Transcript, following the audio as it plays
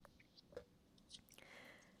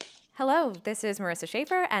Hello, this is Marissa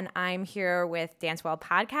Schaefer, and I'm here with Dance Well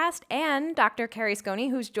Podcast and Dr. Carrie Sconey,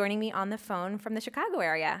 who's joining me on the phone from the Chicago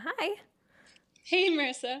area. Hi. Hey,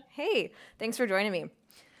 Marissa. Hey, thanks for joining me.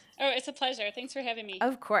 Oh, it's a pleasure. Thanks for having me.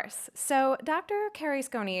 Of course. So, Dr. Carrie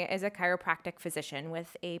Sconey is a chiropractic physician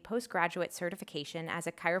with a postgraduate certification as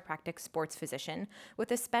a chiropractic sports physician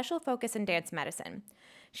with a special focus in dance medicine.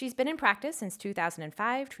 She's been in practice since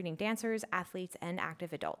 2005, treating dancers, athletes, and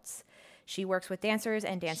active adults. She works with dancers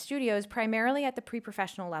and dance studios primarily at the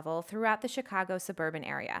pre-professional level throughout the Chicago suburban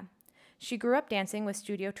area. She grew up dancing with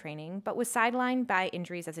studio training, but was sidelined by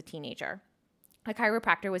injuries as a teenager. A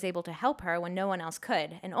chiropractor was able to help her when no one else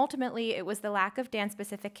could, and ultimately it was the lack of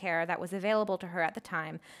dance-specific care that was available to her at the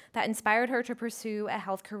time that inspired her to pursue a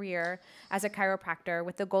health career as a chiropractor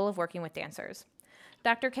with the goal of working with dancers.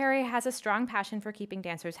 Dr. Carrie has a strong passion for keeping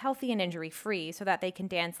dancers healthy and injury-free so that they can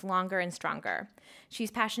dance longer and stronger. She's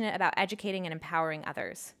passionate about educating and empowering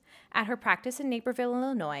others. At her practice in Naperville,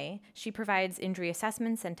 Illinois, she provides injury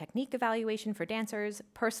assessments and technique evaluation for dancers,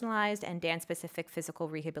 personalized and dance-specific physical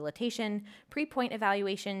rehabilitation, pre-point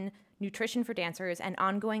evaluation, nutrition for dancers, and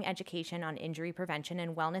ongoing education on injury prevention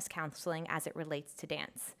and wellness counseling as it relates to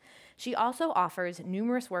dance. She also offers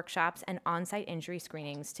numerous workshops and on-site injury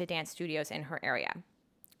screenings to dance studios in her area.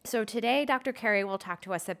 So today, Dr. Carrie will talk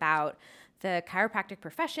to us about the chiropractic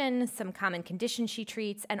profession, some common conditions she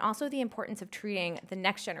treats, and also the importance of treating the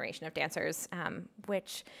next generation of dancers,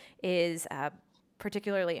 which is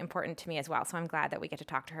particularly important to me as well. So I'm glad that we get to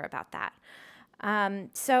talk to her about that.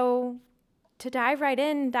 So to dive right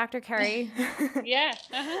in, Dr. Carrie. Yeah,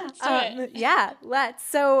 let's do it. Yeah, let's.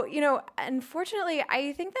 So, unfortunately,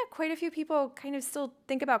 I think that quite a few people kind of still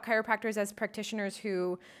think about chiropractors as practitioners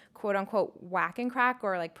who, quote unquote, whack and crack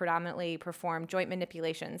or like predominantly perform joint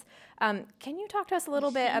manipulations. Can you talk to us a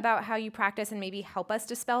little bit about how you practice and maybe help us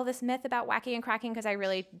dispel this myth about whacking and cracking? Because I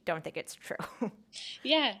really don't think it's true.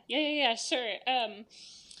 Yeah, sure.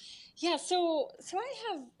 Yeah, so I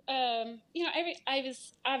have, I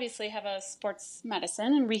obviously have a sports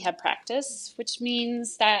medicine and rehab practice, which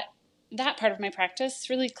means that part of my practice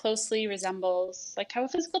really closely resembles like how a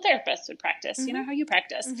physical therapist would practice, Mm-hmm. how you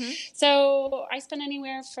practice. Mm-hmm. So I spend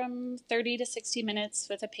anywhere from 30 to 60 minutes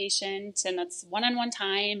with a patient, and that's one-on-one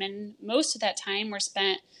time. And most of that time we're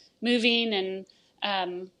spent moving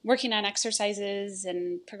and working on exercises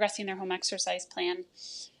and progressing their home exercise plan.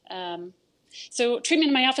 So treatment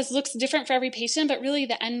in my office looks different for every patient, but really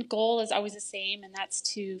the end goal is always the same, and that's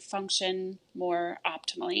to function more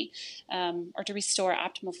optimally, or to restore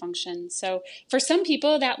optimal function. So for some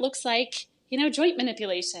people, that looks like, joint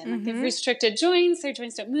manipulation. Mm-hmm. Like they've restricted joints, their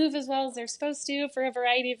joints don't move as well as they're supposed to for a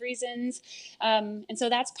variety of reasons. And so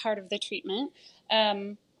that's part of the treatment.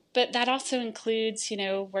 But that also includes,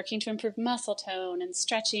 working to improve muscle tone and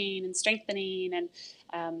stretching and strengthening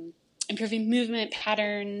and improving movement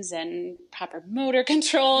patterns and proper motor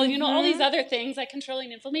control, all these other things like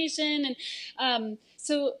controlling inflammation. And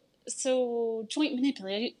so joint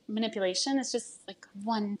manipulation is just like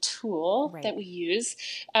one tool that we use.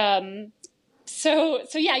 So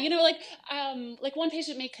yeah, like one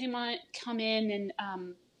patient may come in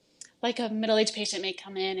and like a middle-aged patient may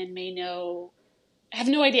come in and may have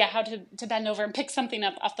no idea how to bend over and pick something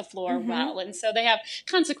up off the floor well. And so they have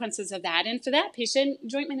consequences of that. And for that patient,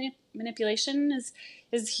 joint manipulation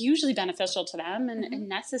is hugely beneficial to them and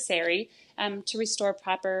necessary to restore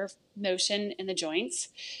proper motion in the joints.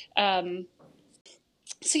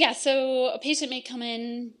 So a patient may come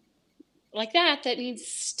in like that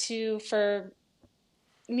needs to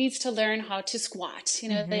learn how to squat.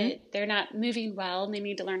 They're not moving well and they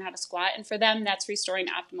need to learn how to squat. And for them, that's restoring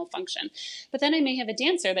optimal function. But then I may have a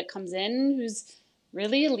dancer that comes in who's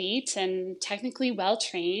really elite and technically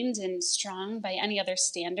well-trained and strong by any other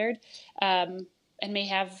standard, and may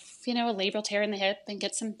have, a labral tear in the hip and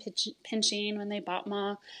get some pinching when they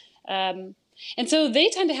batma. And so they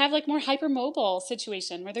tend to have like more hypermobile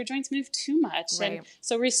situation where their joints move too much. Right. And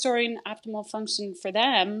so restoring optimal function for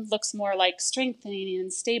them looks more like strengthening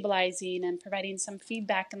and stabilizing and providing some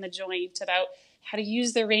feedback in the joint about how to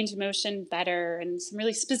use their range of motion better and some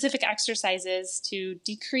really specific exercises to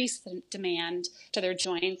decrease the demand to their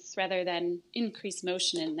joints rather than increase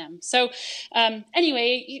motion in them. So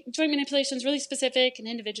anyway, joint manipulation is really specific and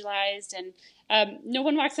individualized, and no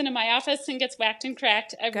one walks into my office and gets whacked and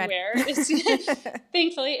cracked everywhere.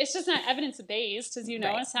 Thankfully, it's just not evidence-based, as you know.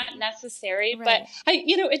 Right. It's not necessary. Right. But,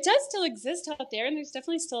 it does still exist out there, and there's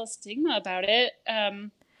definitely still a stigma about it,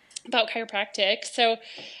 about chiropractic. So,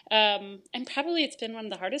 and probably it's been one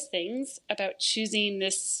of the hardest things about choosing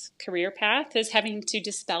this career path is having to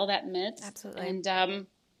dispel that myth. Absolutely.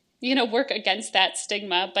 And, work against that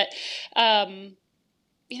stigma. But,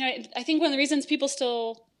 I think one of the reasons people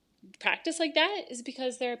still practice like that is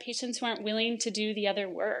because there are patients who aren't willing to do the other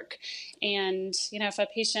work. And, if a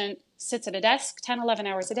patient sits at a desk 10, 11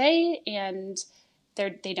 hours a day and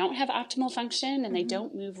they don't have optimal function and they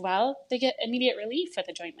don't move well, they get immediate relief with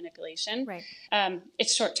the joint manipulation. Right.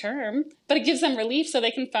 It's short term, but it gives them relief so they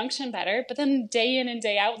can function better. But then day in and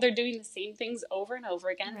day out, they're doing the same things over and over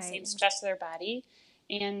again, the same stress to their body.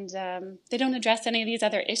 And they don't address any of these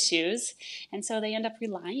other issues. And so they end up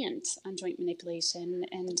reliant on joint manipulation.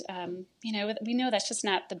 And, we know that's just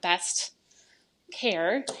not the best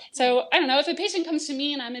care. So I don't know, if a patient comes to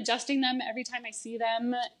me and I'm adjusting them every time I see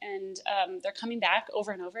them and they're coming back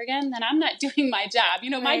over and over again, then I'm not doing my job.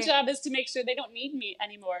 My job is to make sure they don't need me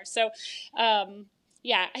anymore. So I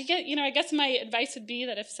guess my advice would be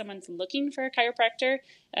that if someone's looking for a chiropractor,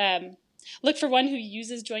 look for one who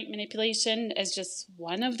uses joint manipulation as just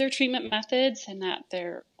one of their treatment methods and not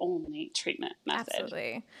their only treatment method.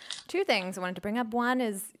 Absolutely. Two things I wanted to bring up. One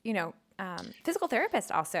is, physical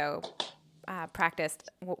therapists also practiced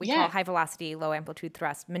what we call high velocity, low amplitude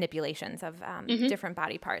thrust manipulations of different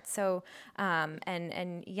body parts. So, it's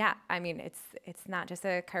not just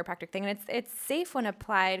a chiropractic thing, and it's safe when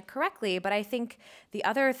applied correctly. But I think the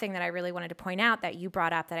other thing that I really wanted to point out that you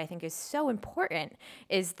brought up that I think is so important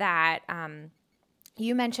is that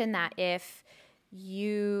you mentioned that if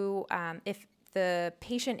the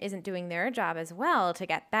patient isn't doing their job as well to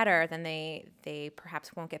get better, then they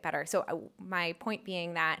perhaps won't get better. So my point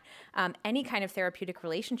being that any kind of therapeutic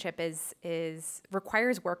relationship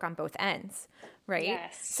requires work on both ends, right?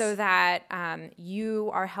 Yes. So that you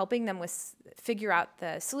are helping them figure out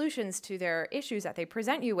the solutions to their issues that they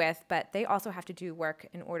present you with, but they also have to do work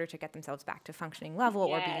in order to get themselves back to functioning level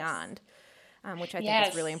or beyond, which I think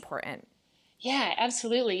is really important. Yeah,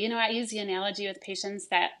 absolutely. I use the analogy with patients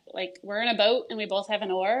that we're in a boat and we both have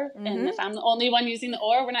an oar. And if I'm the only one using the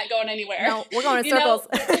oar, we're not going anywhere. No, we're going in circles.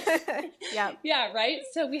 Yeah. Yeah. Right.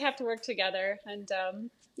 So we have to work together and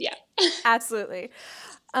Absolutely.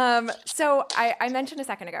 So I mentioned a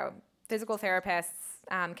second ago, physical therapists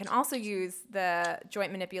can also use the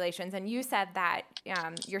joint manipulations. And you said that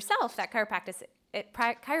yourself, that chiropractics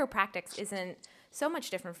isn't so much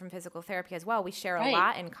different from physical therapy as well. We share a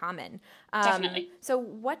lot in common. Definitely. So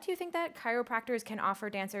what do you think that chiropractors can offer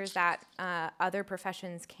dancers that other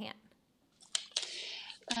professions can't?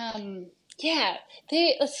 Let's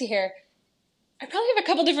see here. I probably have a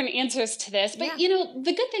couple different answers to this, but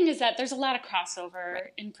the good thing is that there's a lot of crossover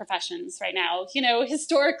in professions right now.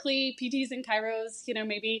 Historically, PTs and chiros,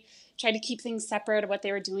 maybe tried to keep things separate of what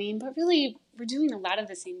they were doing, but really we're doing a lot of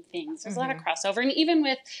the same things. There's a lot of crossover, and even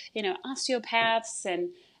with osteopaths and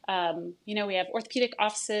we have orthopedic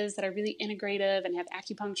offices that are really integrative and have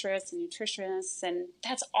acupuncturists and nutritionists, and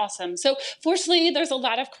that's awesome. So fortunately, there's a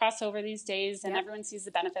lot of crossover these days, and everyone sees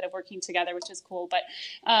the benefit of working together, which is cool. But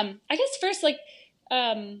I guess first,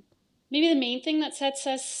 maybe the main thing that sets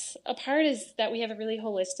us apart is that we have a really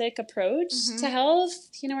holistic approach to health.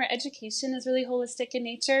 Our education is really holistic in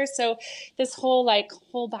nature. So this whole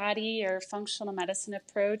whole body or functional medicine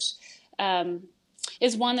approach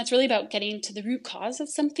is one that's really about getting to the root cause of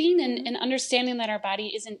something and understanding that our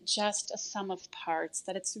body isn't just a sum of parts,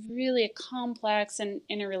 that it's really a complex and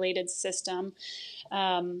interrelated system.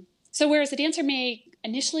 So whereas a dancer may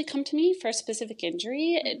initially come to me for a specific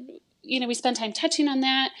injury, we spend time touching on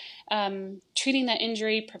that, treating that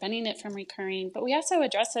injury, preventing it from recurring, but we also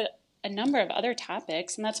address a number of other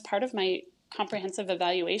topics, and that's part of my comprehensive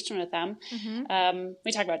evaluation with them.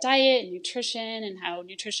 We talk about diet and nutrition and how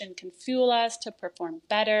nutrition can fuel us to perform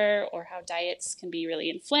better, or how diets can be really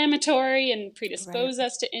inflammatory and predispose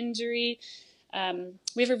us to injury.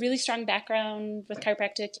 We have a really strong background with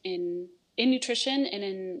chiropractic in nutrition and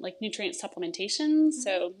in nutrient supplementation,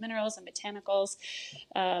 so minerals and botanicals.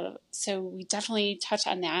 So we definitely touch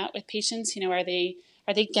on that with patients.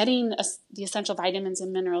 Are they getting the essential vitamins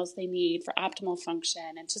and minerals they need for optimal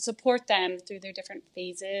function and to support them through their different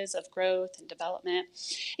phases of growth and development?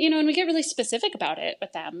 And we get really specific about it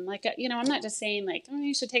with them. I'm not just saying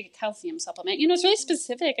you should take a calcium supplement. It's really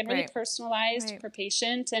specific and really personalized per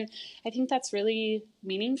patient. And I think that's really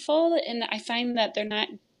meaningful. And I find that they're not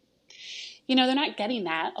getting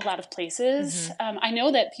that a lot of places. I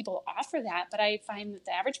know that people offer that, but I find that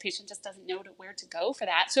the average patient just doesn't know where to go for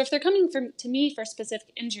that. So if they're coming to me for a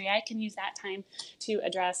specific injury, I can use that time to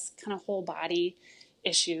address kind of whole body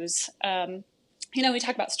issues. We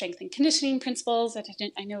talk about strength and conditioning principles that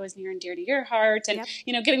I know is near and dear to your heart, and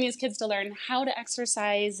getting these kids to learn how to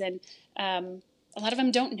exercise. And a lot of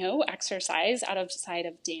them don't know exercise outside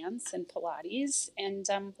of dance and Pilates. And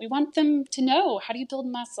we want them to know, how do you build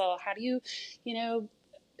muscle? How do you,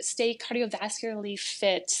 stay cardiovascularly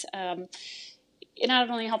fit. It not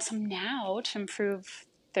only helps them now to improve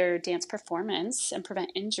their dance performance and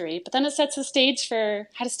prevent injury, but then it sets the stage for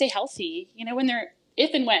how to stay healthy.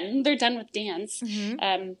 If and when they're done with dance,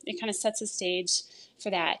 it kind of sets a stage for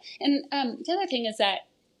that. And the other thing is that,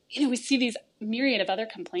 we see these myriad of other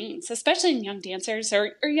complaints, especially in young dancers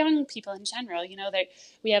or young people in general, that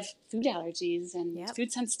we have food allergies and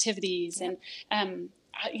food sensitivities and,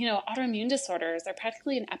 autoimmune disorders are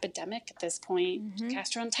practically an epidemic at this point,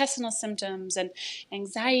 gastrointestinal symptoms and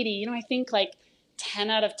anxiety. I think like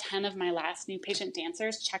 10 out of 10 of my last new patient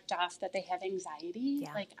dancers checked off that they have anxiety,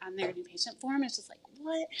 like on their new patient form. It's just like,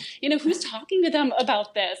 what? Who's talking to them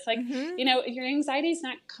about this? Like, your anxiety is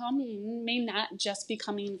may not just be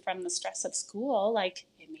coming from the stress of school. Like,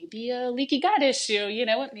 it may be a leaky gut issue,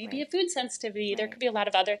 it may be a food sensitivity. There could be a lot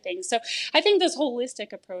of other things. So I think this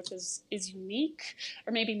holistic approach is unique,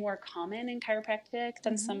 or maybe more common in chiropractic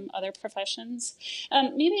than some other professions.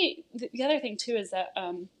 Maybe the other thing too is that,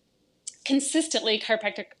 consistently,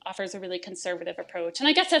 chiropractic offers a really conservative approach. And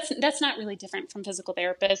I guess that's not really different from physical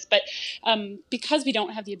therapists, but because we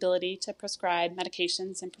don't have the ability to prescribe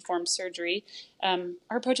medications and perform surgery, our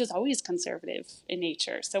approach is always conservative in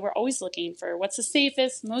nature. So we're always looking for what's the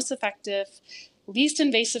safest, most effective, least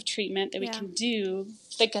invasive treatment that we can do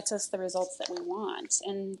that gets us the results that we want.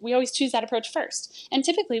 And we always choose that approach first. And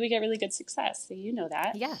typically we get really good success. So you know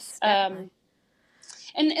that. Yes, definitely.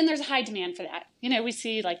 And there's a high demand for that. We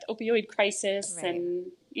see like the opioid crisis and,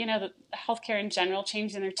 the healthcare in general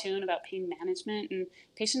changing their tune about pain management, and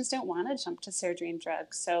patients don't want to jump to surgery and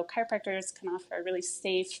drugs. So chiropractors can offer really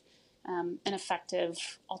safe and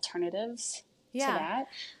effective alternatives to that.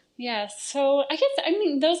 Yeah. So I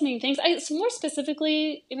guess, those main things. More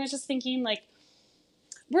specifically, just thinking like,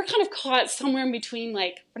 we're kind of caught somewhere in between,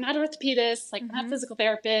 like, we're not orthopedists, like, we're not physical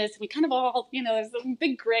therapists. We kind of all, there's a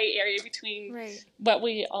big gray area between what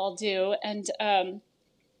we all do. And,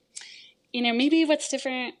 maybe what's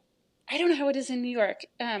different, I don't know how it is in New York.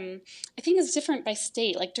 I think it's different by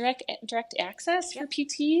state, like direct access for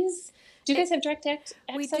PTs. Do you guys have direct access?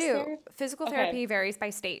 We do. There? Physical therapy varies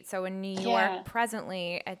by state. So in New York,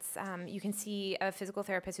 presently, it's you can see a physical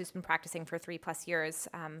therapist who's been practicing for 3+ years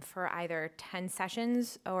for either 10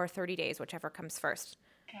 sessions or 30 days, whichever comes first.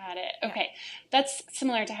 Got it. Okay. That's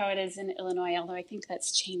similar to how it is in Illinois, although I think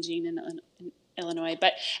that's changing in Illinois.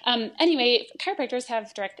 But anyway, chiropractors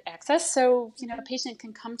have direct access. So, a patient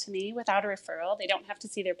can come to me without a referral. They don't have to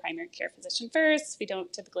see their primary care physician first. We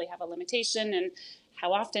don't typically have a limitation and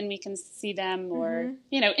how often we can see them, or,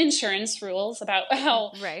 insurance rules about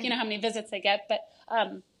how many visits they get. But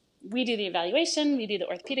we do the evaluation, we do the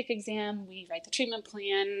orthopedic exam, we write the treatment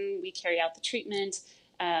plan, we carry out the treatment.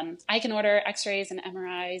 I can order x-rays and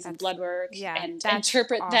MRIs and blood work and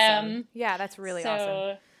interpret them. Yeah, that's really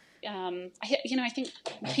awesome. I think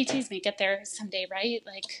PTs may get there someday, right?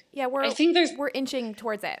 Like, we're inching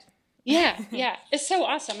towards it. Yeah. It's so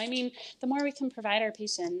awesome. The more we can provide our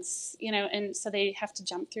patients, and so they have to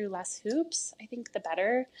jump through less hoops, I think the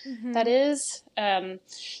better that is.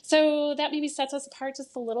 So that maybe sets us apart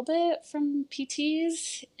just a little bit from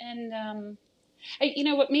PTs. And,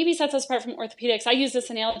 what maybe sets us apart from orthopedics, I use this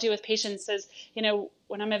analogy with patients is,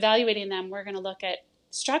 when I'm evaluating them, we're going to look at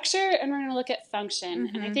structure and we're going to look at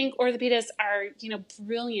function. And I think orthopedists are,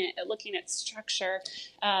 brilliant at looking at structure.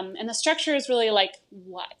 And the structure is really like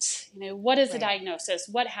what? What is the diagnosis?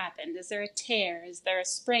 What happened? Is there a tear? Is there a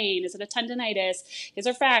sprain? Is it a tendonitis? Is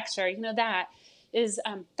there a fracture?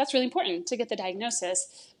 That's really important to get the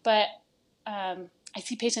diagnosis. But I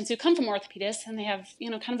see patients who come from orthopedists and they have,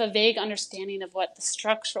 kind of a vague understanding of what the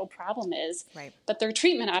structural problem is. Right. But their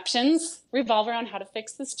treatment options revolve around how to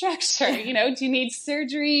fix the structure. Do you need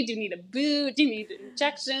surgery? Do you need a boot? Do you need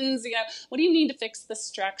injections? What do you need to fix the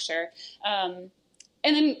structure? And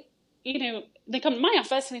then, they come to my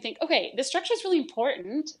office and I think, okay, the structure is really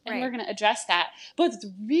important and we're going to address that. But what's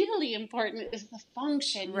really important is the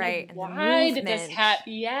function. Right. Why did this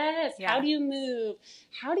happen? Yes. Yeah. How do you move?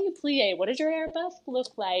 How do you plie? What does your arabesque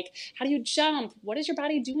look like? How do you jump? What is your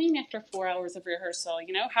body doing after 4 hours of rehearsal?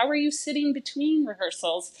 How are you sitting between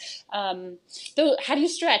rehearsals? How do you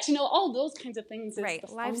stretch? All those kinds of things. Is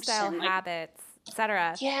the lifestyle function. habits.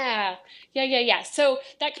 Etc. Yeah. So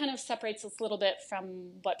that kind of separates us a little bit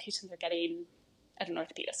from what patients are getting at an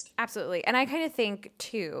orthopedist. Absolutely. And I kind of think,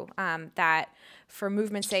 too, that for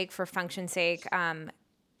movement's sake, for function's sake,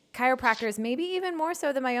 chiropractors, maybe even more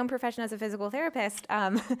so than my own profession as a physical therapist,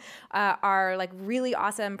 are like really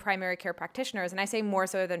awesome primary care practitioners. And I say more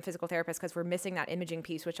so than physical therapists because we're missing that imaging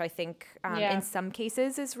piece, which I think in some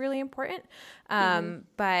cases is really important.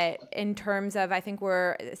 But in terms of, I think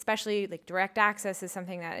we're, especially like direct access is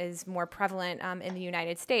something that is more prevalent in the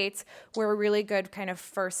United States, we're a really good kind of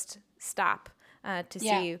first stop to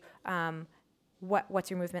see what's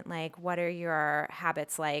your movement like? What are your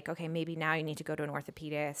habits like? Okay, maybe now you need to go to an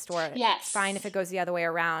orthopedist, or it's fine if it goes the other way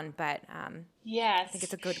around, but I think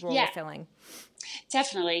it's a good role we're filling.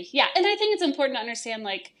 Definitely. Yeah. And I think it's important to understand,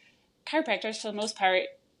 like, chiropractors, for the most part,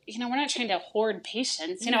 we're not trying to hoard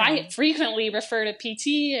patients. I frequently refer to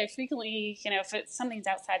PT. I frequently, if something's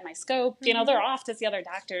outside my scope, they're off to see other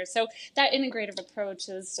doctors. So that integrative approach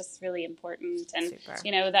is just really important. And,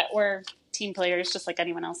 that we're team players just like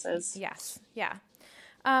anyone else is. Yes. Yeah.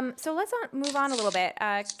 So let's move on a little bit.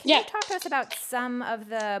 Can you talk to us about some of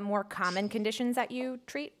the more common conditions that you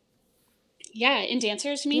treat? Yeah, in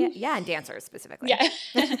dancers, you mean? Yeah, in dancers specifically. Yeah,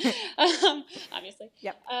 obviously.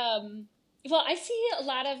 Yep. Well, I see a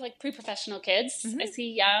lot of like pre-professional kids. I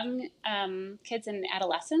see young kids and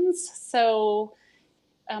adolescents. So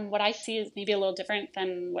what I see is maybe a little different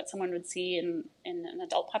than what someone would see in an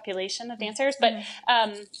adult population of dancers. But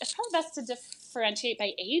it's probably best to differentiate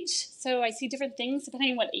by age. So I see different things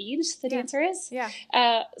depending on what age the dancer is. Yeah.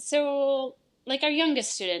 So like our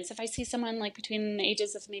youngest students, if I see someone like between the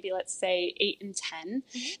ages of maybe, let's say, 8 and 10,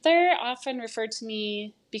 they're often referred to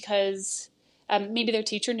me because maybe their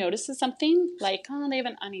teacher notices something like, they have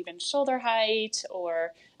an uneven shoulder height,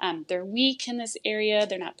 or they're weak in this area,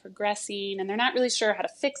 they're not progressing, and they're not really sure how to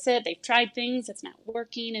fix it. They've tried things, it's not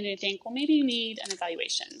working, and they think, well, maybe you need an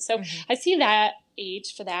evaluation. So I see that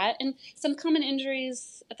age for that. And some common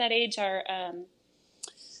injuries at that age are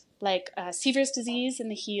like Sever's disease in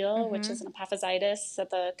the heel, which is an apophysitis of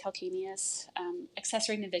the calcaneus,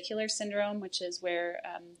 accessory navicular syndrome, which is where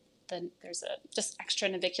there's a just extra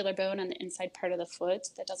navicular bone on the inside part of the foot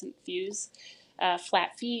that doesn't fuse.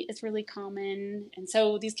 Flat feet is really common. And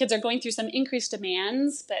so these kids are going through some increased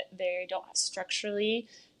demands, but they structurally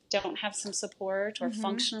don't have some support, or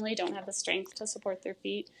functionally don't have the strength to support their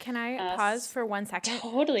feet. Can I pause for 1 second?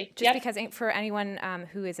 Totally. Just because for anyone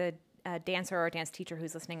who is a dancer or a dance teacher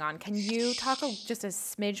who's listening on, can you talk just a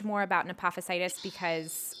smidge more about an apophysitis,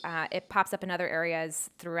 because it pops up in other areas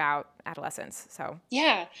throughout adolescence? So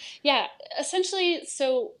yeah, essentially,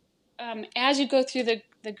 so as you go through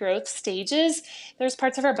the growth stages, there's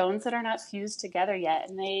parts of our bones that are not fused together yet,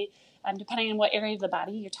 and they depending on what area of the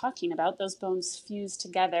body you're talking about, those bones fuse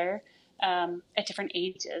together at different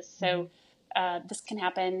ages. So this can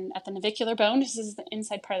happen at the navicular bone. This is the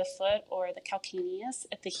inside part of the foot, or the calcaneus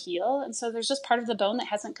at the heel. And so there's just part of the bone that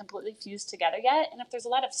hasn't completely fused together yet. And if there's a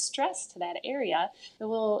lot of stress to that area, it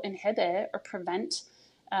will inhibit or prevent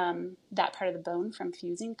that part of the bone from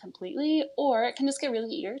fusing completely, or it can just get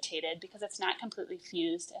really irritated because it's not completely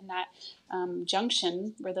fused. And that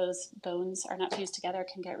junction where those bones are not fused together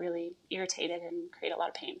can get really irritated and create a lot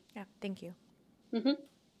of pain. Yeah, thank you.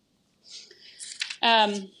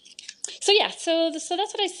 So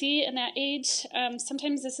that's what I see in that age.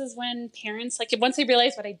 Sometimes this is when parents, like, once they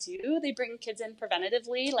realize what I do, they bring kids in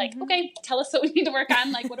preventatively. Like, okay, tell us what we need to work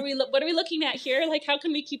on. Like, what are we looking at here? Like, how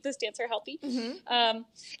can we keep this dancer healthy? And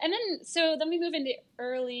then we move into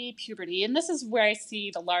early puberty, and this is where I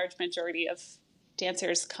see the large majority of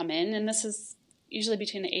dancers come in, and this is usually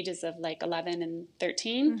between the ages of like 11 and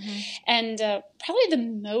 13. And probably the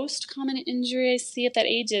most common injury I see at that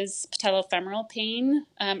age is patellofemoral pain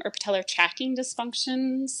or patellar tracking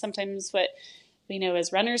dysfunction, sometimes what we know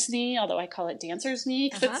as runner's knee, although I call it dancer's knee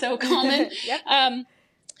because it's so common.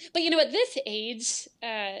 But at this age,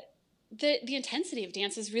 the intensity of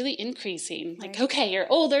dance is really increasing. Like, okay,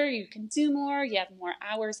 you're older, you can do more, you have more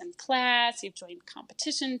hours in class, you've joined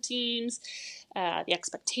competition teams, the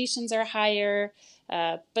expectations are higher,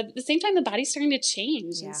 but at the same time, the body's starting to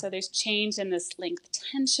change. And so there's change in this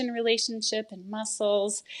length-tension relationship and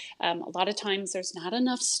muscles. A lot of times there's not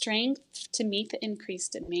enough strength to meet the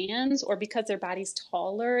increased demands, or because their body's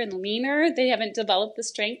taller and leaner, they haven't developed the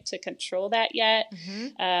strength to control that yet.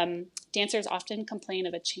 Dancers often complain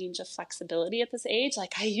of a change of flexibility at this age.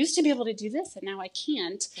 Like, I used to be able to do this and now I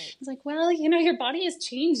can't. It's like, well, your body is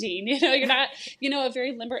changing. You're not, a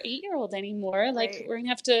very limber 8-year-old anymore. Like, we're going to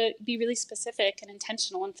have to be really specific and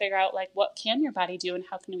intentional and figure out, like, what can your body do and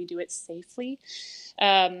how can we do it safely?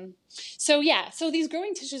 So these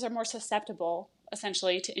growing tissues are more susceptible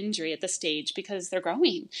essentially to injury at this stage because they're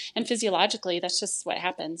growing, and physiologically that's just what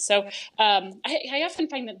happens. So I often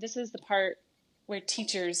find that this is the part where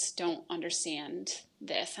teachers don't understand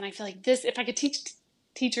this. And I feel like if I could teach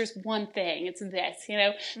teachers one thing. It's this,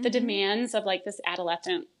 the demands of like this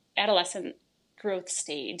adolescent growth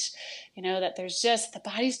stage, that there's just the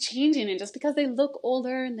body's changing, and just because they look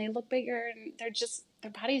older and they look bigger, and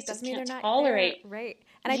their bodies just can't tolerate. Right.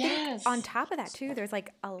 And I think on top of that too, there's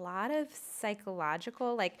like a lot of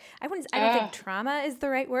psychological, like I don't think trauma is the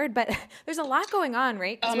right word, but there's a lot going on,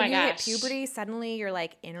 right? Because when you hit puberty, suddenly you're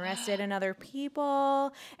like interested in other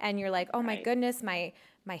people, and you're like, oh my goodness, my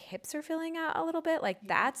hips are filling out a little bit. Like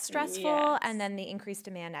that's stressful. Yes. And then the increased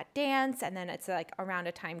demand at dance. And then it's like around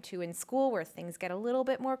a time too in school where things get a little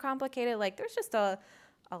bit more complicated. Like there's just a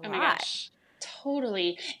lot. My gosh.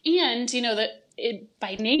 Totally. And,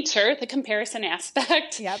 by nature, the comparison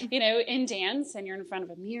aspect, in dance, and you're in front of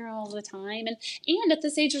a mirror all the time. And at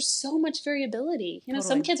this age, there's so much variability. Totally.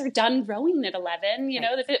 Some kids are done growing at 11,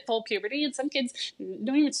 they've hit full puberty, and some kids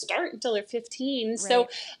don't even start until they're 15. Right. So,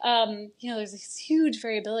 there's this huge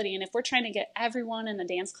variability. And if we're trying to get everyone in the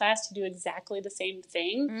dance class to do exactly the same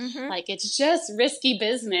thing, like it's just risky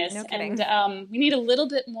business. No kidding. And we need a little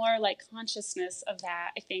bit more like consciousness of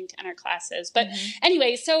that, I think, in our classes. But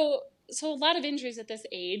anyway, so a lot of injuries at this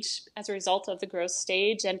age as a result of the growth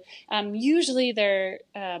stage. And usually they're,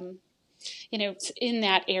 in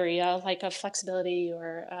that area, like of flexibility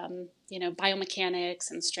or,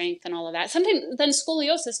 biomechanics and strength and all of that. Sometimes then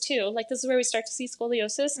scoliosis too. Like this is where we start to see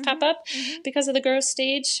scoliosis pop up because of the growth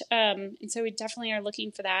stage. And so we definitely are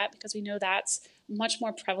looking for that because we know that's much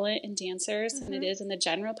more prevalent in dancers than it is in the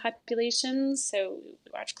general population. So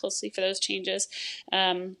we watch closely for those changes.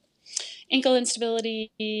 Ankle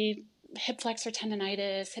instability, hip flexor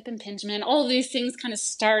tendonitis, hip impingement, all of these things kind of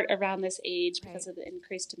start around this age because of the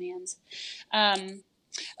increased demands.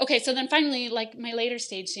 Okay, so then finally, like my later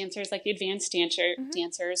stage dancers, like the advanced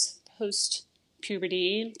dancers post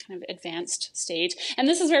puberty, kind of advanced stage. And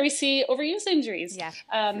this is where we see overuse injuries. Yeah.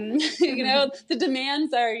 The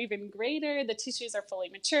demands are even greater. The tissues are fully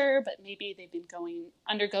mature, but maybe they've been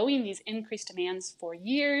undergoing these increased demands for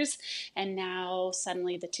years. And now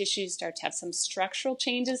suddenly the tissues start to have some structural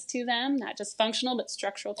changes to them, not just functional, but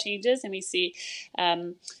structural changes. And we see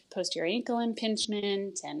posterior ankle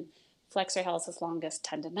impingement and flexor hallucis longus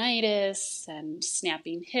tendonitis and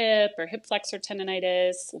snapping hip or hip flexor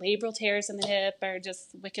tendonitis, labral tears in the hip are just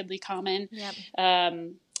wickedly common. Yep.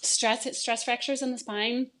 Stress fractures in the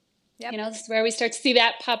spine. Yep. This is where we start to see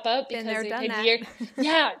that pop up. Been there, done that.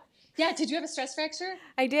 Yeah. Did you have a stress fracture?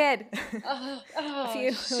 I did. Oh,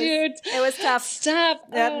 shoot. It was tough. Stop.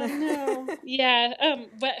 Yep. Oh, no. Yeah.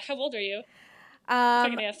 How old are you? If I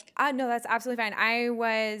can ask. No, that's absolutely fine. I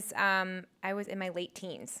was in my late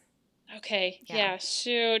teens. Okay. Yeah.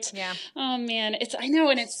 Shoot. Yeah. Oh man. I know.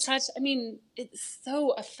 And it so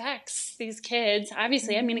affects these kids.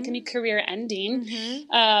 Obviously, I mean, it can be career ending,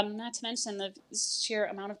 not to mention the sheer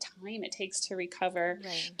amount of time it takes to recover.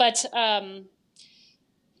 Right. But, so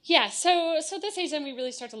this age, then we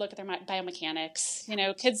really start to look at their biomechanics.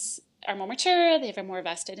 Kids are more mature, they have a more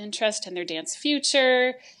vested interest in their dance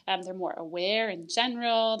future, they're more aware in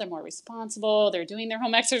general, they're more responsible, they're doing their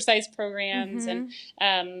home exercise programs, and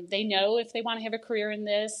they know if they want to have a career in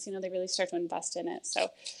this, they really start to invest in it. So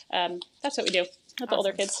that's what we do with the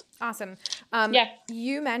older kids. Awesome.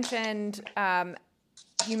 You mentioned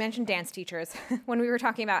dance teachers when we were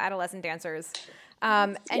talking about adolescent dancers.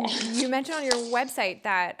 And you mentioned on your website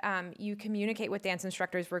that you communicate with dance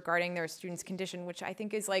instructors regarding their students' condition, which I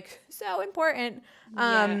think is like so important.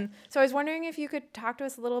 So I was wondering if you could talk to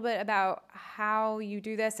us a little bit about how you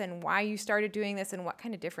do this and why you started doing this and what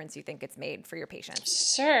kind of difference you think it's made for your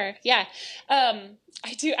patients. Sure. Yeah. I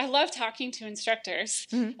do. I love talking to instructors.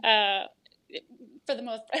 For the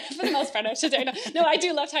most part, I should say. No, I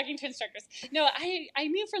do love talking to instructors. No, I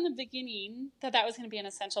knew from the beginning that was going to be an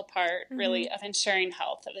essential part, really, of ensuring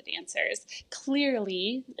health of the dancers.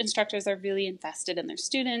 Clearly, instructors are really invested in their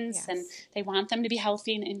students, and they want them to be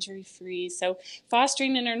healthy and injury-free. So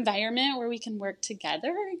fostering an environment where we can work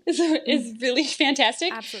together is really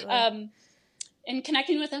fantastic. Absolutely. And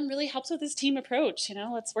connecting with them really helps with this team approach.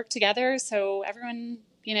 Let's work together so everyone,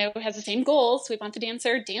 has the same goals. We want the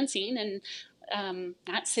dancer dancing and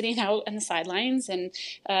not sitting out on the sidelines. And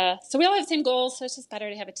so we all have the same goals, so it's just better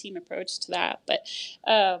to have a team approach to that. But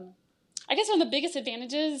I guess one of the biggest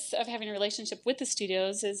advantages of having a relationship with the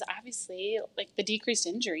studios is obviously like the decreased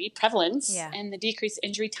injury prevalence and the decreased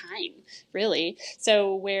injury time, really.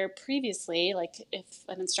 So where previously, like if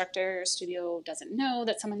an instructor or studio doesn't know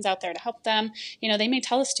that someone's out there to help them, they may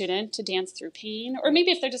tell a student to dance through pain, or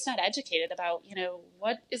maybe if they're just not educated about,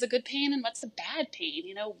 what is a good pain and what's a bad pain,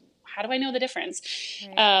 how do I know the difference?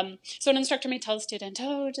 Right. So an instructor may tell a student,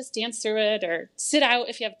 oh, just dance through it or sit out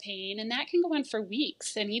if you have pain. And that can go on for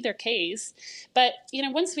weeks in either case. But,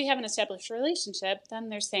 once we have an established relationship, then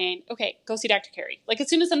they're saying, okay, go see Dr. Carey. Like as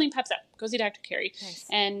soon as something pops up, go see Dr. Carey. Nice.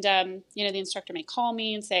 And, the instructor may call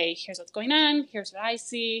me and say, here's what's going on. Here's what I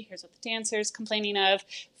see. Here's what the dancer's complaining of.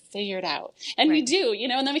 Figure it out. And we do,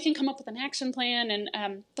 and then we can come up with an action plan.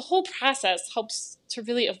 And the whole process helps to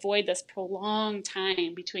really avoid this prolonged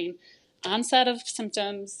time between onset of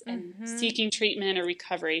symptoms and seeking treatment or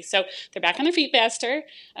recovery. So they're back on their feet faster.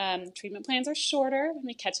 Treatment plans are shorter when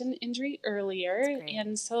we catch an injury earlier.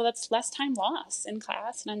 And so that's less time lost in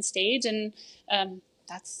class and on stage. And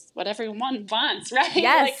that's what everyone wants, right?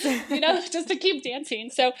 Yes. Just to keep dancing.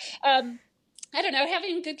 So I don't know,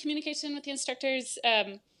 having good communication with the instructors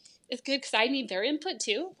is good because I need their input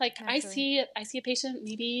too. Like absolutely. I see a patient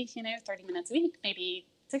maybe 30 minutes a week, maybe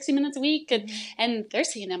 60 minutes a week, and they're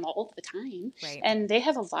seeing them all the time, and they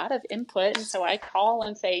have a lot of input. And so I call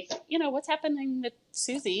and say, what's happening with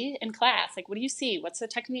Susie in class? Like, what do you see? What's the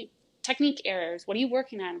technique errors? What are you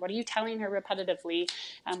working on? What are you telling her repetitively?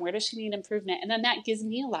 Where does she need improvement? And then that gives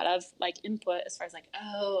me a lot of input as far as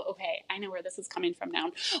oh, okay, I know where this is coming from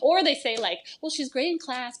now. Or they say well, she's great in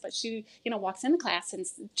class, but she, walks into class and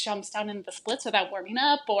jumps down into the splits without warming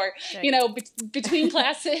up, or, between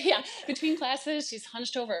classes, she's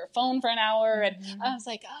hunched over her phone for an hour. And I was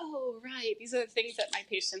like, oh, right. These are the things that my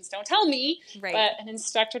patients don't tell me, but an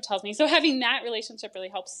instructor tells me. So having that relationship really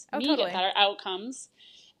helps me get better outcomes.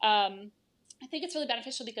 I think it's really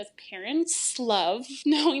beneficial because parents love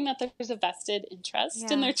knowing that there's a vested interest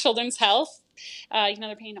in their children's health.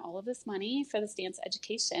 They're paying all of this money for this dance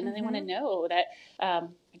education, and they want to know that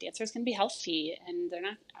my dancers can be healthy and they're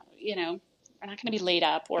not, are not going to be laid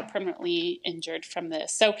up or permanently injured from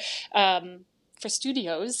this. So, for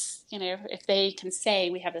studios, if they can say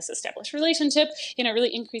we have this established relationship, it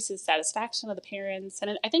really increases satisfaction of the parents.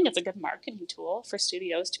 And I think it's a good marketing tool for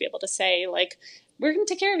studios to be able to say, we're going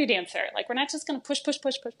to take care of your dancer. We're not just going to push.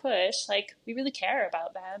 We really care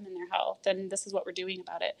about them and their health. And this is what we're doing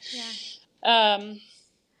about it. Yeah.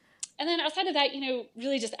 And then outside of that,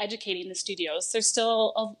 really just educating the studios. There's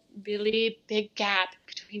still a really big gap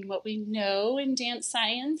between what we know in dance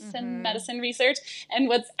science and medicine research and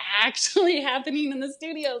what's actually happening in the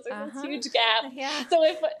studios. There's this huge gap. Yeah. So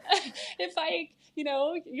if I,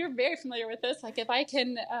 you're very familiar with this, if I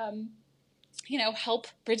can, help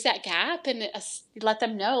bridge that gap and let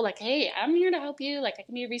them know, hey, I'm here to help you. I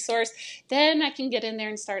can be a resource. Then I can get in there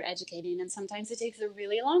and start educating. And sometimes it takes a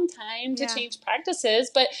really long time to change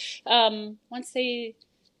practices. But once they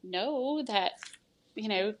know that,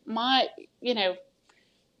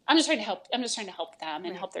 I'm just trying to help them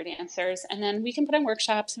and help their dancers. And then we can put on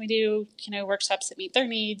workshops, and we do, workshops that meet their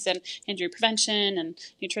needs and injury prevention and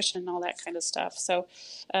nutrition and all that kind of stuff. So,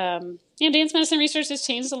 dance medicine research has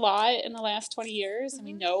changed a lot in the last 20 years, and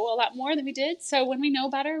we know a lot more than we did. So when we know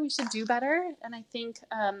better, we should do better. And I think,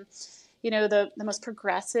 the most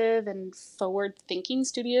progressive and forward-thinking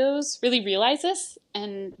studios really realize this,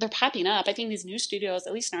 and they're popping up. I think these new studios,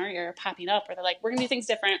 at least in our area, are popping up where they're we're going to do things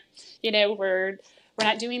different. We're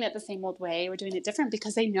not doing it the same old way. We're doing it different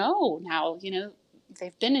because they know now,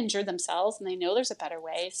 they've been injured themselves and they know there's a better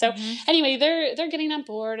way. So anyway, they're getting on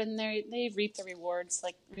board, and they reap the rewards,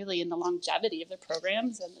 really in the longevity of their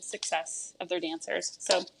programs and the success of their dancers.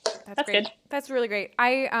 So that's great. Good. That's really great.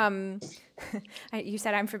 You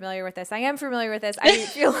said I'm familiar with this. I am familiar with this. I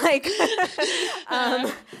feel like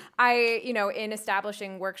in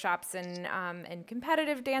establishing workshops and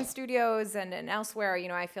competitive dance studios and elsewhere,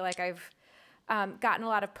 I feel like I've gotten a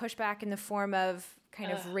lot of pushback in the form of kind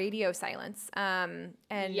of radio silence, and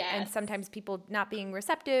sometimes people not being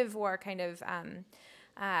receptive or kind of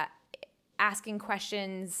asking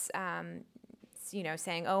questions,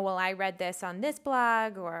 saying, oh, well, I read this on this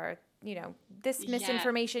blog, or, this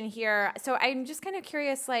misinformation here. So I'm just kind of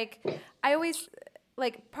curious, I always...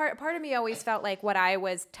 part of me always felt like what I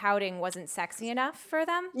was touting wasn't sexy enough for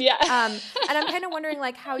them. Yeah. And I'm kind of wondering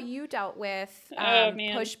how you dealt with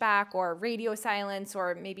pushback or radio silence,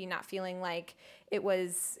 or maybe not feeling like it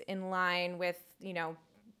was in line with,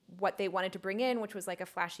 what they wanted to bring in, which was a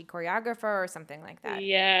flashy choreographer or something like that.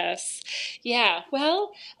 Yes. Yeah.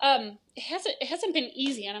 Well, it hasn't been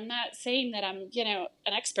easy, and I'm not saying that I'm, an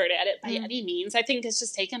expert at it by any means. I think it's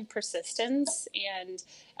just taken persistence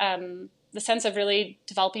and, the sense of really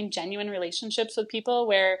developing genuine relationships with people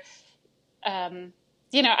where,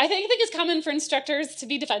 I think it's common for instructors to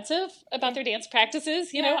be defensive about their dance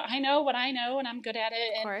practices. I know what I know and I'm good at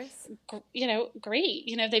it. And, of course. Great.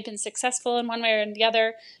 They've been successful in one way or the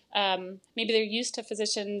other. Maybe they're used to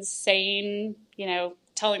physicians saying,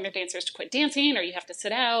 telling their dancers to quit dancing, or you have to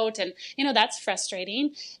sit out. And, that's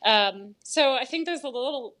frustrating. So I think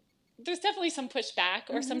there's definitely some pushback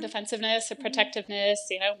or some defensiveness or protectiveness.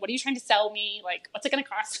 What are you trying to sell me? Like, what's it going to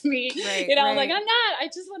cost me? Right, I'm like, I'm not. I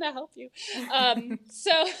just want to help you.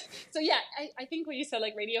 So yeah, I think what you said,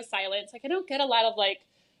 like radio silence, like I don't get a lot of like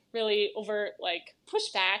really overt like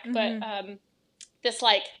pushback, but this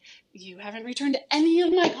like, you haven't returned any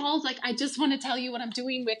of my calls. Like, I just want to tell you what I'm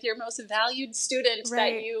doing with your most valued student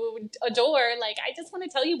that you adore. Like, I just want to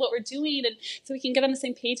tell you what we're doing, and so we can get on the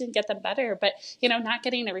same page and get them better. But, not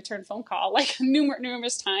getting a return phone call, like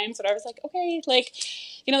numerous times. But I was like, okay, like,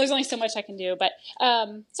 there's only so much I can do. But,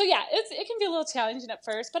 so yeah, it can be a little challenging at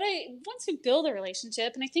first, but once you build a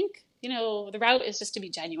relationship, and I think, the route is just to be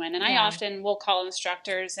genuine. And I often will call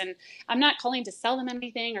instructors, and I'm not calling to sell them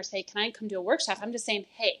anything or say, can I come to a workshop? I'm just saying,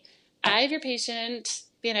 hey, I have your patient,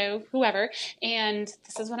 whoever, and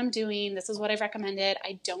this is what I'm doing. This is what I've recommended.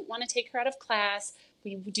 I don't want to take her out of class.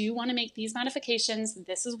 We do want to make these modifications.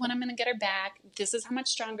 This is when I'm going to get her back. This is how much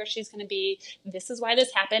stronger she's going to be. This is why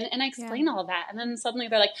this happened. And I explain all of that. And then suddenly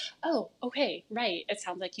they're like, oh, okay, right. It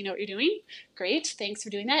sounds like you know what you're doing. Great. Thanks for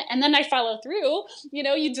doing that. And then I follow through.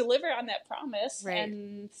 You deliver on that promise. Right.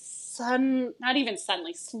 And not even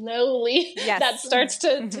suddenly, slowly, that starts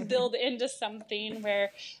to build into something where,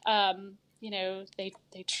 they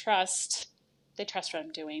trust what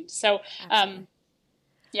I'm doing. So,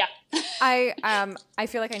 yeah. I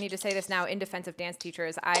feel like I need to say this now in defense of dance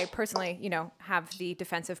teachers. I personally, have the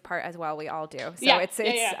defensive part as well. We all do. So it's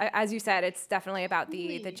as you said, it's definitely about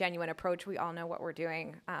the genuine approach. We all know what we're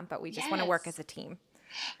doing, but we just want to work as a team.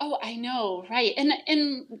 Oh, I know. Right.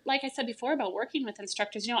 And like I said before about working with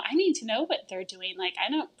instructors, I need to know what they're doing. Like, I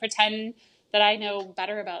don't pretend that I know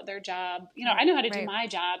better about their job. I know how to do my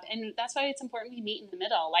job. And that's why it's important we meet in the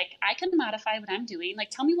middle. Like, I can modify what I'm doing. Like,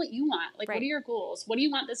 tell me what you want. Like, what are your goals? What do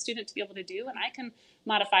you want this student to be able to do? And I can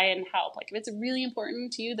modify and help. Like, if it's really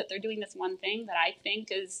important to you that they're doing this one thing that I think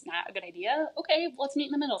is not a good idea, okay, let's meet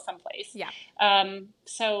in the middle someplace. Yeah.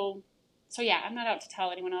 So yeah, I'm not out to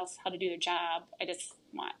tell anyone else how to do their job. I just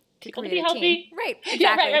want people to be healthy. Right,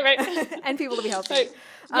 exactly. Yeah, right. And people to be healthy. Right.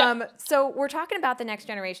 Yeah. So we're talking about the next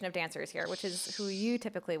generation of dancers here, which is who you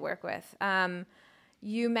typically work with.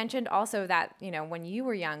 You mentioned also that, when you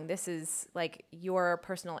were young, this is like your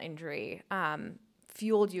personal injury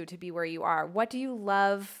fueled you to be where you are. What do you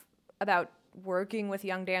love about working with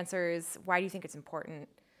young dancers? Why do you think it's important?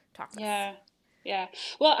 Talk to us. Yeah.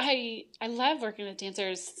 Well, I love working with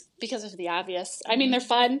dancers because of the obvious. I mean, they're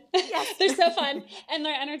fun. Yes. They're so fun, and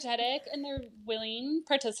they're energetic, and they're willing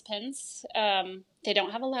participants. They don't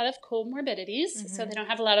have a lot of comorbidities, so they don't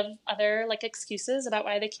have a lot of other like excuses about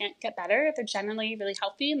why they can't get better. They're generally really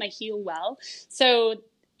healthy and they heal well. So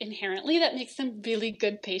inherently that makes them really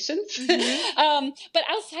good patients. But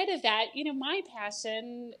outside of that, my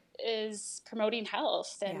passion is promoting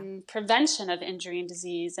health and prevention of injury and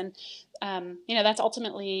disease. And, that's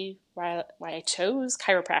ultimately why I chose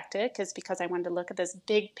chiropractic, is because I wanted to look at this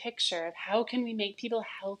big picture of how can we make people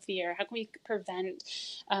healthier? How can we prevent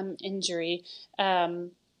injury?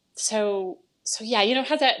 So yeah,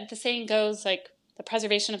 how the saying goes, like, the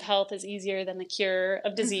preservation of health is easier than the cure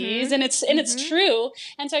of disease. And it's true.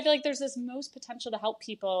 And so I feel like there's this most potential to help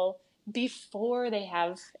people before they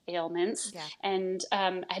have ailments, and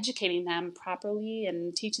educating them properly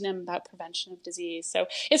and teaching them about prevention of disease. So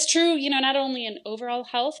it's true, not only in overall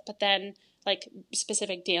health, but then like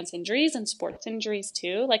specific dance injuries and sports injuries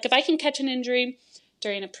too. Like, if I can catch an injury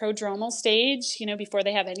during a prodromal stage, before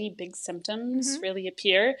they have any big symptoms really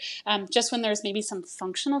appear, just when there's maybe some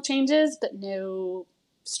functional changes, but no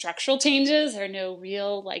structural changes or no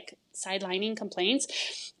real like sidelining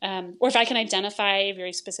complaints, or if I can identify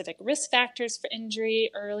very specific risk factors for injury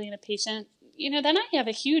early in a patient, then I can have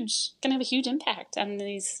a huge impact on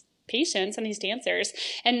these patients and these dancers,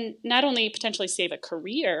 and not only potentially save a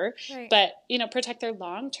career, but protect their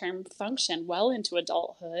long-term function well into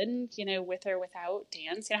adulthood, with or without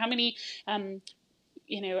dance. How many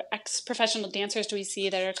ex-professional dancers do we see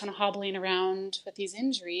that are kind of hobbling around with these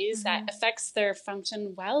injuries that affects their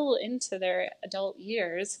function well into their adult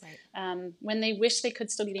years, when they wish they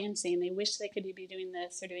could still be dancing, they wish they could be doing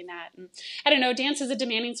this or doing that. And I don't know, dance is a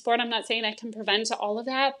demanding sport. I'm not saying I can prevent all of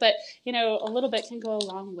that, but a little bit can go a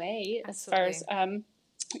long way. Absolutely. As far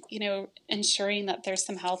as ensuring that there's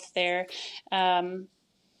some health there, and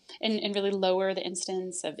really lower the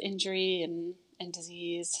incidence of injury and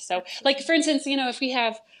disease. So like, for instance, if we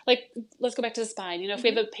have, like, let's go back to the spine, if we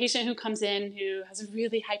have a patient who comes in who has a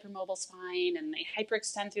really hypermobile spine and they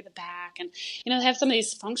hyperextend through the back, and, they have some of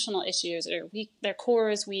these functional issues, or weak, their core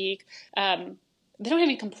is weak, they don't have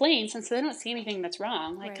any complaints, and so they don't see anything that's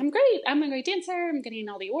wrong. Like, Right. I'm great. I'm a great dancer. I'm getting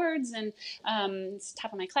all the awards, and it's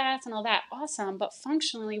top of my class and all that. Awesome. But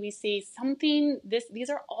functionally, we see something. These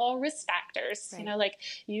are all risk factors. Right. You know, like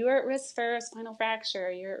you are at risk for a spinal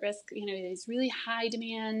fracture. You're at risk. You know, these really high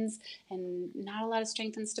demands and not a lot of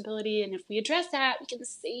strength and stability. And if we address that, we can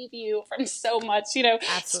save you from so much, you know,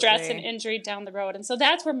 stress and injury down the road. And so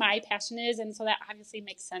that's where my passion is, and so that obviously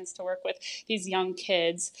makes sense to work with these young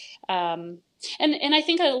kids. And I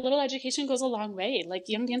think a little education goes a long way. Like,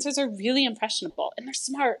 young dancers are really impressionable, and they're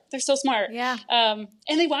smart. They're so smart. Yeah. And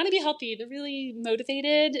they want to be healthy. They're really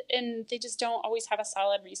motivated, and they just don't always have a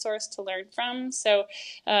solid resource to learn from. So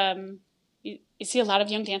you see a lot of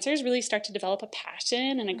young dancers really start to develop a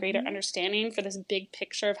passion and a greater understanding for this big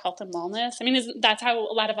picture of health and wellness. I mean, that's how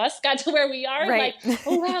a lot of us got to where we are. Right. Like,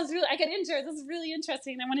 oh, wow, I got injured. This is really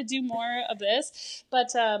interesting. I want to do more of this.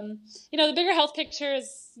 But, you know, the bigger health picture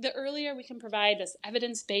is the earlier we can provide this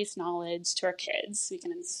evidence-based knowledge to our kids, we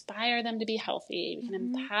can inspire them to be healthy. We can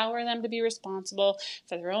empower them to be responsible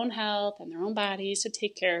for their own health and their own bodies, to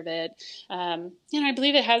take care of it. You know, I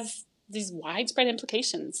believe it has these widespread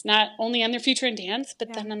implications, not only on their future in dance,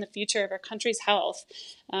 but then on the future of our country's health.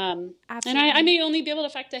 And I may only be able to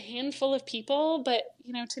affect a handful of people, but,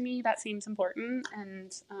 you know, to me, that seems important,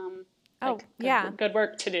 and good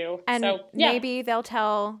work to do. And so, maybe they'll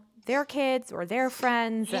tell their kids or their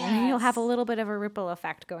friends, and you'll have a little bit of a ripple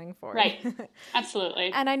effect going forward. Right.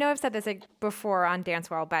 Absolutely. And I know I've said this before on Dance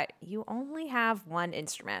World, but you only have one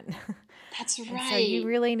instrument. That's right. So you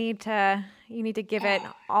really need to give it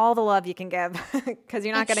all the love you can give, because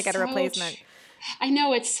you're not going to get a replacement. I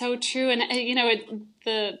know, it's so true. And, you know,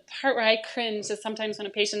 the part where I cringe is sometimes when a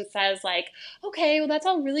patient says, like, okay, well, that's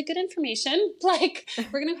all really good information. Like,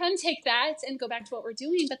 we're going to go ahead and take that and go back to what we're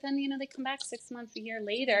doing. But then, you know, they come back 6 months, a year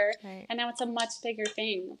later, and now it's a much bigger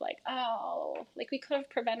thing of like, oh, like, we could have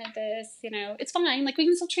prevented this. You know, it's fine. Like, we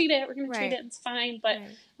can still treat it. We're going to treat it. And it's fine. But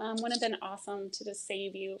would have been awesome to just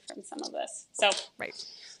save you from some of this. So,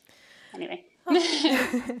 anyway.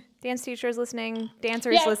 Dance teachers listening,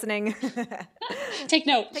 dancers listening. Take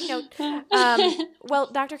note.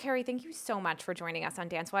 Well, Dr. Carey, thank you so much for joining us on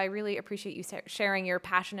Dance Well. I really appreciate you sharing your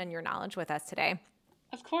passion and your knowledge with us today.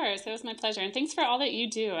 Of course. It was my pleasure. And thanks for all that you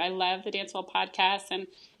do. I love the Dance Well podcast, and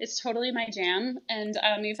it's totally my jam. And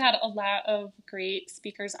you've had a lot of great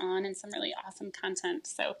speakers on and some really awesome content.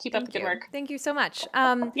 So keep up the good work. Thank you so much.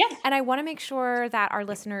 And I want to make sure that our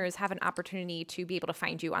listeners have an opportunity to be able to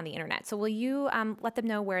find you on the internet. So will you let them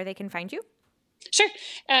know where they can find you? Sure.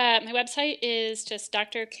 My website is just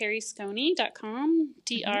drcarysconey.com,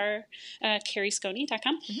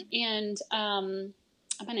 drcarysconey.com. And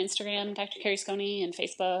I'm on Instagram, Dr. Carey Sconey, and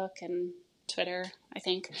Facebook and Twitter, I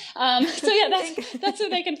think. So yeah, that's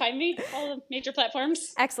where they can find me, all the major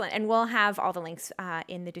platforms. Excellent. And we'll have all the links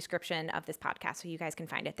in the description of this podcast, so you guys can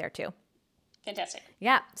find it there too. Fantastic.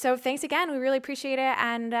 Yeah. So thanks again. We really appreciate it.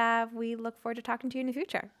 And we look forward to talking to you in the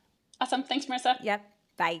future. Awesome. Thanks, Marissa. Yep.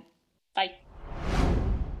 Bye. Bye.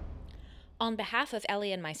 On behalf of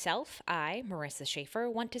Ellie and myself, I, Marissa Schaefer,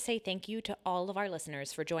 want to say thank you to all of our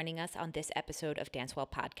listeners for joining us on this episode of Dance Well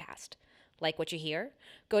Podcast. Like what you hear?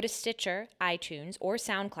 Go to Stitcher, iTunes, or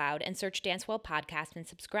SoundCloud and search Dance Well Podcast and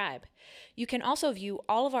subscribe. You can also view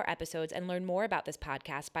all of our episodes and learn more about this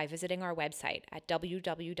podcast by visiting our website at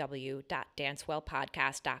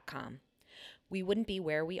www.dancewellpodcast.com. We wouldn't be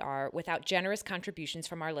where we are without generous contributions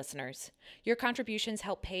from our listeners. Your contributions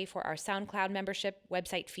help pay for our SoundCloud membership,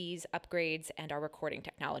 website fees, upgrades, and our recording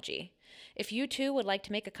technology. If you too would like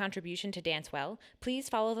to make a contribution to Dance Well, please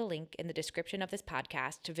follow the link in the description of this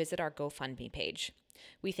podcast to visit our GoFundMe page.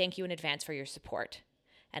 We thank you in advance for your support.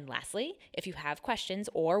 And lastly, if you have questions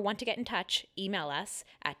or want to get in touch, email us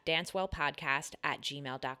at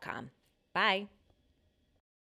dancewellpodcast@gmail.com. Bye.